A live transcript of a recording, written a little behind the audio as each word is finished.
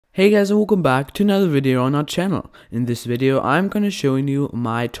Hey guys, and welcome back to another video on our channel. In this video I'm gonna show you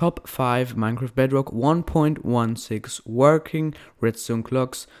my top 5 Minecraft Bedrock 1.16 working redstone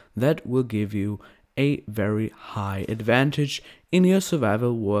clocks that will give you a very high advantage in your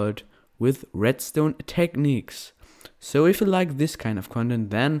survival world with redstone techniques. So if you like this kind of content,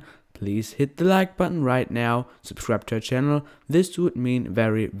 then please hit the like button right now, subscribe to our channel. This would mean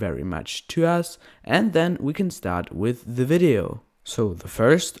very much to us, and then we can start with the video. So the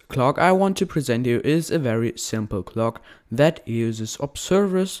first clock I want to present you is a very simple clock that uses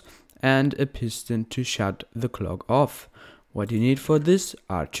observers and a piston to shut the clock off. What you need for this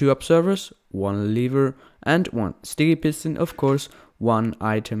are 2 observers, 1 lever and 1 sticky piston, of course 1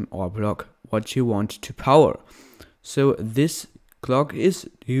 item or block what you want to power. So this clock is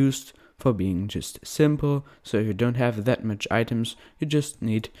used for being just simple, so if you don't have that much items you just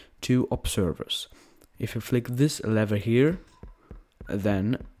need 2 observers. If you flick this lever here,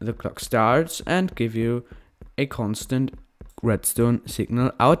 then the clock starts and give you a constant redstone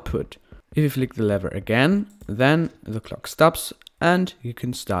signal output. If you flick the lever again, then the clock stops and you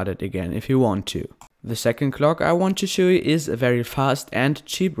can start it again if you want to. The second clock I want to show you is a very fast and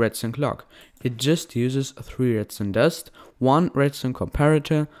cheap redstone clock. It just uses 3 redstone dust, 1 redstone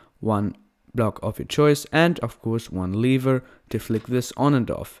comparator, 1 block of your choice, and of course 1 lever to flick this on and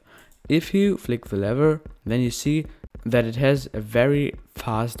off. If you flick the lever, then you see that it has a very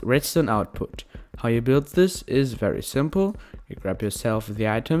fast redstone output. How you build this is very simple. You grab yourself the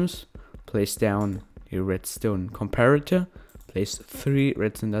items, place down your redstone comparator, place 3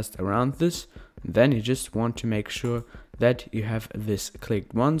 redstone dust around this, then you just want to make sure that you have this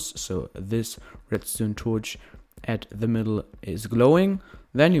clicked once, so this redstone torch at the middle is glowing.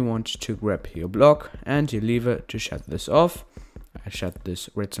 Then you want to grab your block and your lever to shut this off. I shut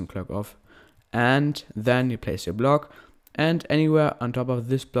this redstone clock off, and then you place your block, and anywhere on top of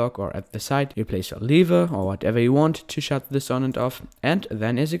this block or at the side you place your lever or whatever you want to shut this on and off, and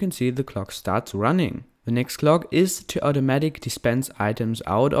then as you can see the clock starts running. The next clock is to automatic dispense items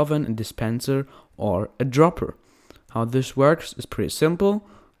out of a dispenser or a dropper. How this works is pretty simple.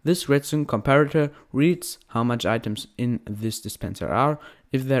 This redstone comparator reads how much items in this dispenser are.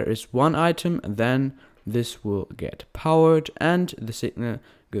 If there is 1 item, then this will get powered and the signal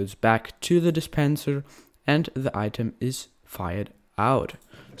goes back to the dispenser and the item is fired out.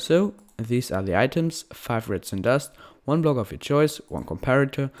 So these are the items: 5 redstone dust, 1 block of your choice, 1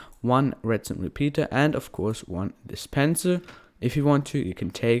 comparator, 1 redstone repeater, and of course 1 dispenser. If you want to, you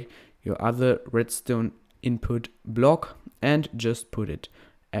can take your other redstone input block and just put it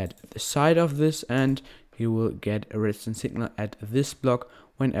at the side of this, and you will get a redstone signal at this block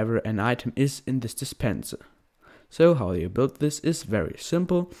whenever an item is in this dispenser. So how you build this is very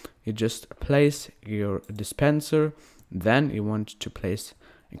simple. You just place your dispenser, then you want to place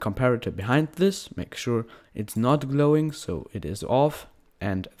a comparator behind this, make sure it's not glowing so it is off,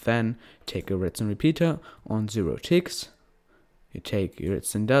 and then take a redstone repeater on 0 ticks. You take your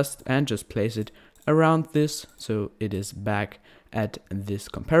redstone dust and just place it around this so it is back at this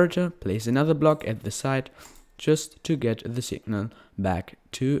comparator. Place another block at the side just to get the signal back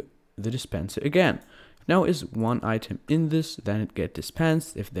to the dispenser again. Now is 1 item in this, then it gets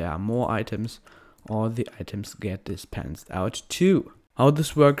dispensed. If there are more items, all the items get dispensed out too. How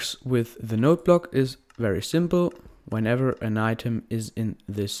this works with the note block is very simple. Whenever an item is in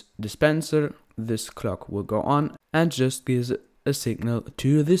this dispenser, this clock will go on and just gives a signal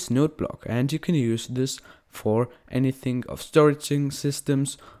to this note block, and you can use this for anything of storage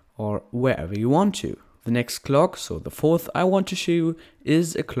systems or wherever you want to. The next clock, so the fourth I want to show you,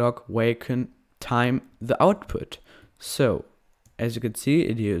 is a clock where you can time the output. So as you can see,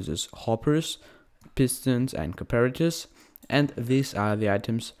 it uses hoppers, pistons and comparators, and these are the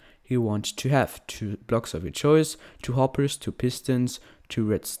items you want to have: 2 blocks of your choice, 2 hoppers, 2 pistons, 2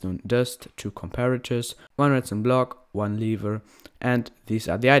 redstone dust, 2 comparators, 1 redstone block, 1 lever, and these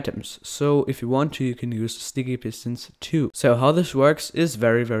are the items. So if you want to, you can use sticky pistons too. So how this works is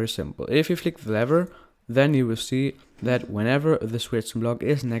very simple. If you flick the lever, then you will see that whenever this redstone block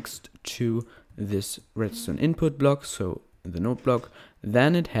is next to this redstone input block, so the note block,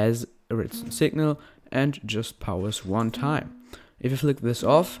 then it has a redstone signal and just powers 1 time. If you flick this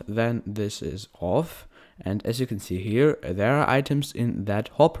off, then this is off, and as you can see here, there are items in that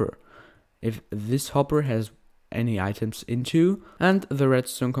hopper. If this hopper has any items into, and the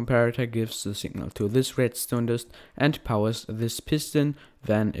redstone comparator gives the signal to this redstone dust and powers this piston,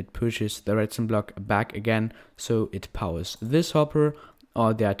 then it pushes the redstone block back again, so it powers this hopper.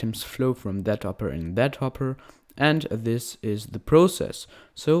 All the items flow from that hopper in that hopper, and this is the process.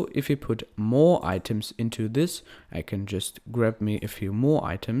 So if you put more items into this, I can just grab me a few more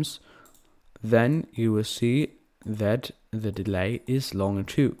items, then you will see that the delay is longer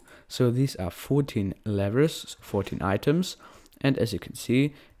too. So these are 14 levers, 14 items, and as you can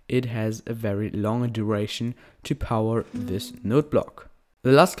see, it has a very long duration to power this node block.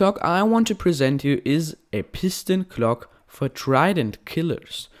 The last clock I want to present you is a piston clock for trident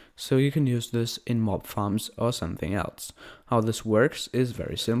killers. So you can use this in mob farms or something else. How this works is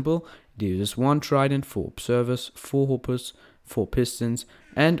very simple. It uses 1 trident, 4 observers, 4 hoppers, 4 pistons,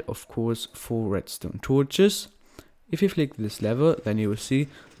 and of course 4 redstone torches. If you flick this lever, then you will see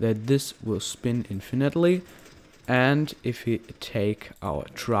that this will spin infinitely. And if we take our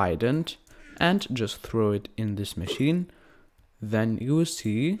trident and just throw it in this machine, then you will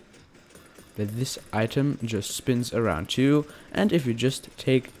see that this item just spins around too. And if you just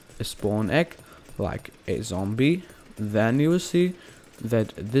take a spawn egg like a zombie, then you will see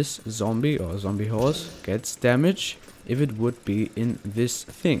that this zombie or zombie horse gets damage if it would be in this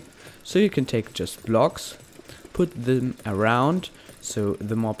thing. So you can take just blocks, put them around so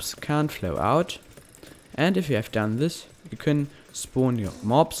the mobs can't flow out, and if you have done this, you can spawn your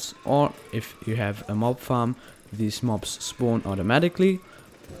mobs, or if you have a mob farm, these mobs spawn automatically,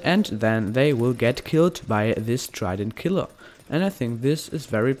 and then they will get killed by this trident killer. And I think this is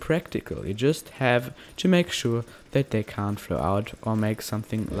very practical. You just have to make sure that they can't flow out or make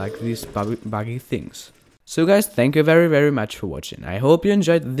something like these buggy things. So guys, thank you very much for watching. I hope you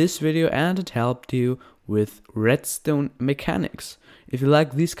enjoyed this video and it helped you with redstone mechanics. If you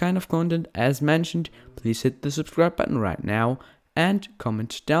like this kind of content as mentioned, please hit the subscribe button right now and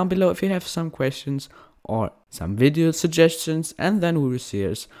comment down below if you have some questions or some video suggestions, and then we will see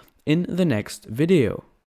us in the next video.